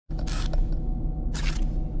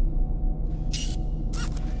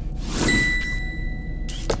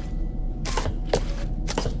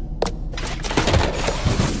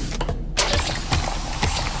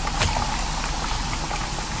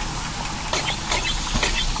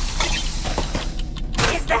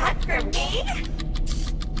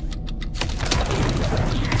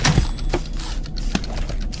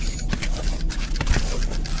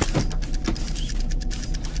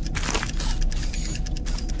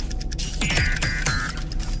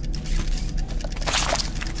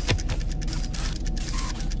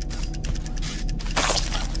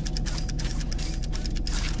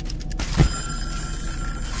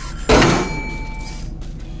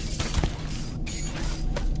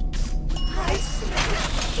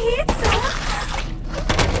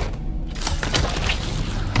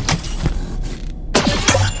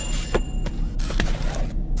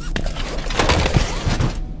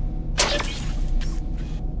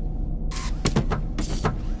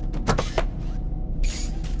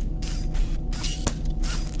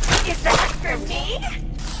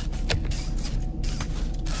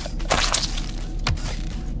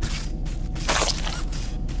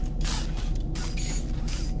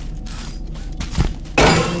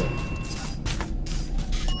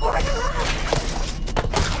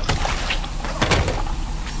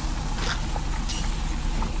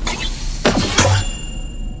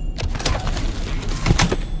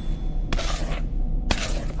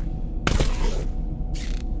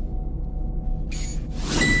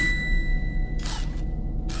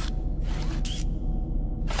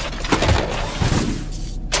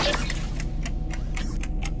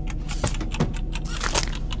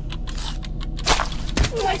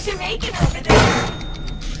What you making over there?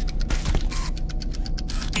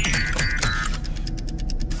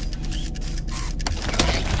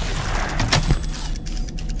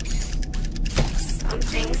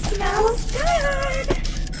 Something smells good.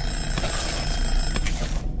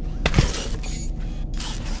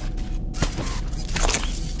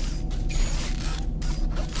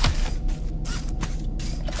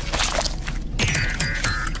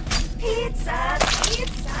 Pizza,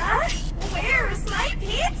 pizza. Where's my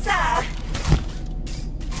pizza?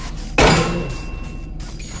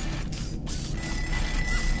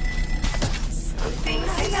 Something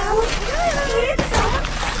smells good. Pizza.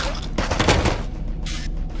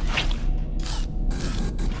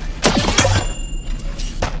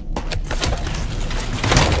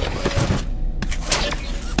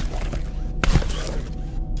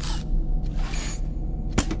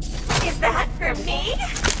 Is that for me?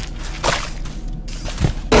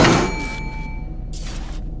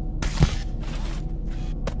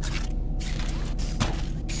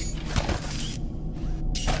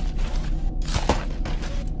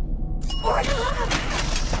 Order up!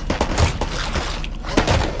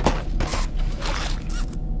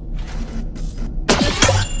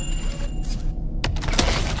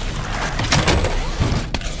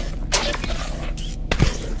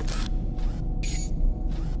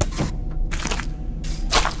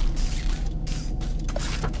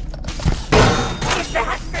 Is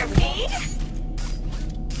that for me?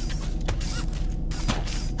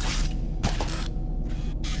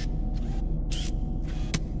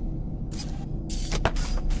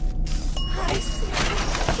 I smell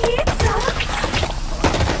pizza.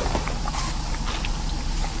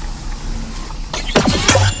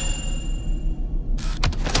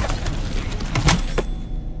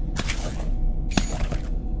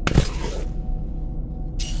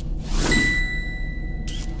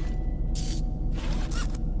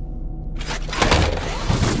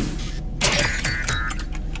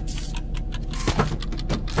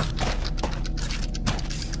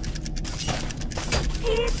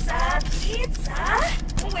 Pizza, pizza.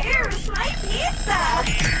 Where's my pizza?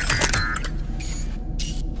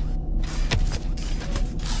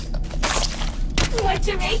 What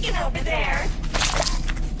you making over there?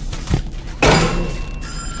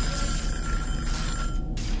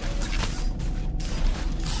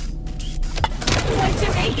 What you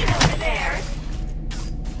making over there?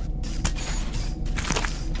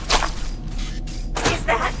 Is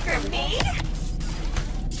that for me?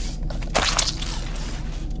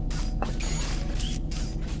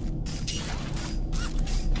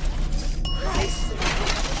 I smell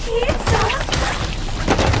pizza.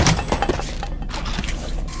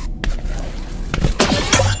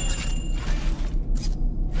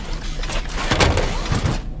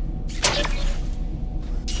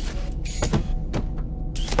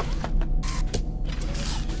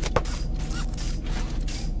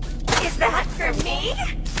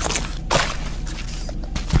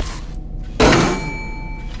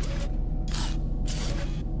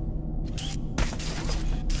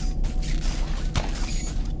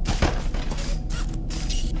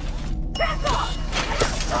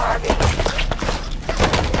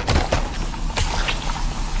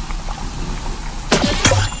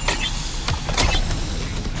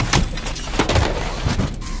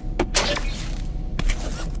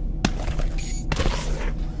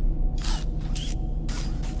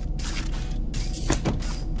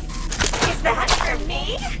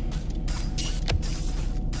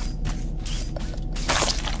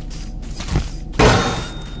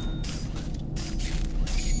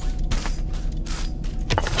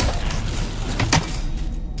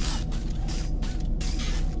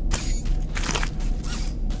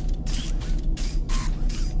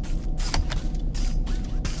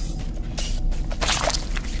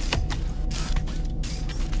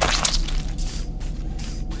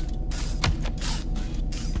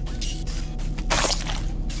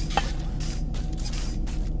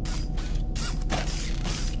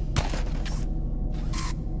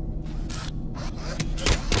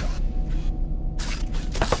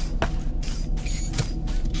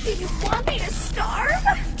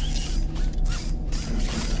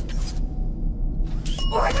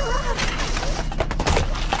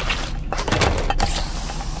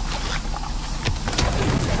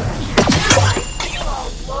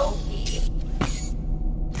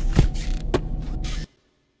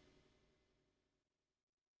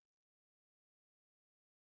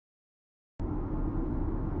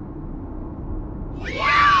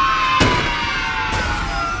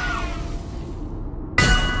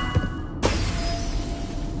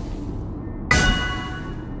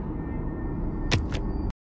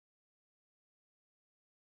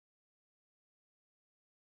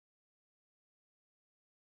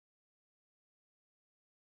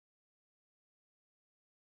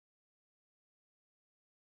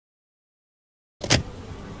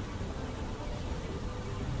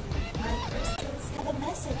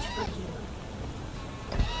 message for you.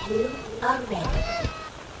 You are ready.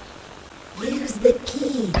 Use the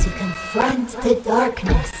key to confront the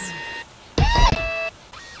darkness.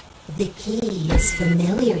 The key is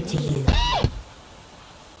familiar to you.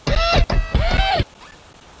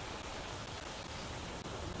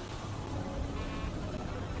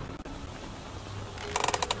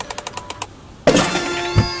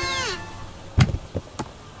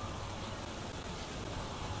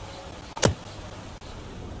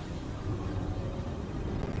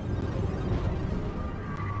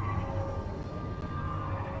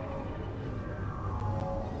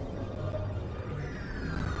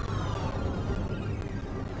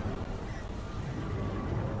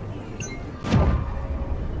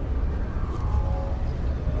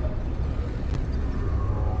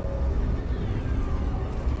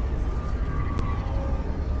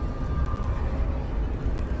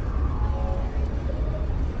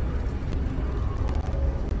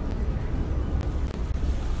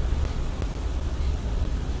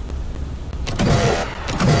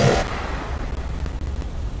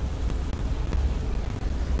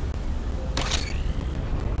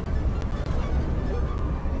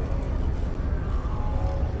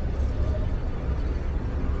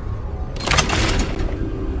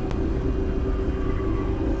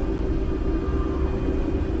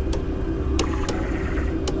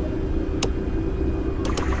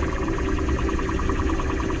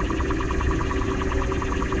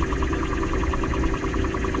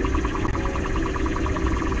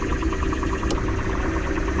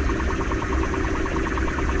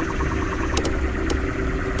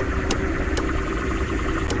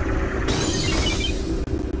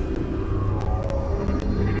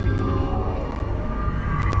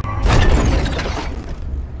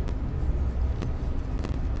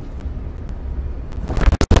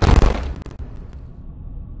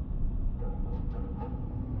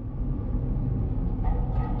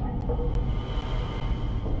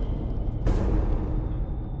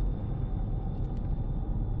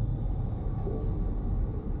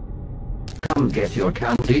 Come get your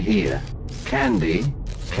candy here. Candy,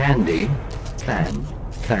 candy, can,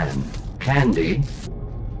 candy.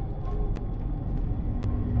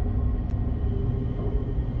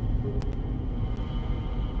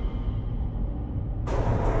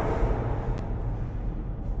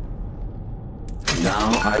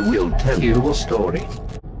 Now I will tell you a story.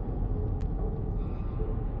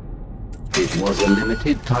 It was a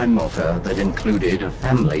limited time offer that included a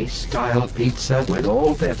family-style pizza with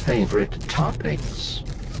all their favorite toppings.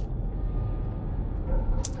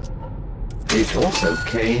 It also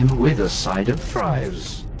came with a side of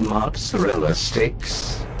fries, mozzarella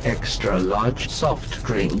sticks, extra large soft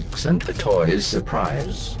drinks and a toy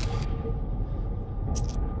surprise.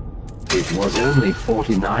 It was only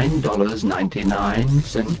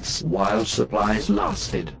 $49.99 while supplies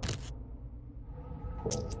lasted.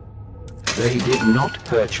 They did not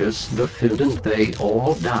purchase the food and they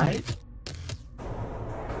all died.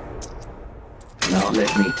 Now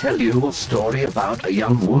let me tell you a story about a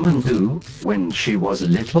young woman who, when she was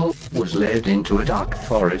little, was led into a dark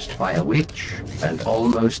forest by a witch and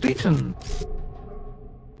almost eaten.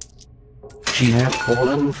 She had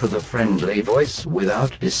fallen for the friendly voice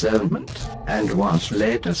without discernment and was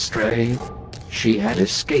led astray. She had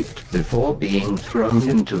escaped before being thrown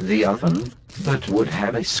into the oven, but would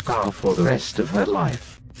have a scar for the rest of her life.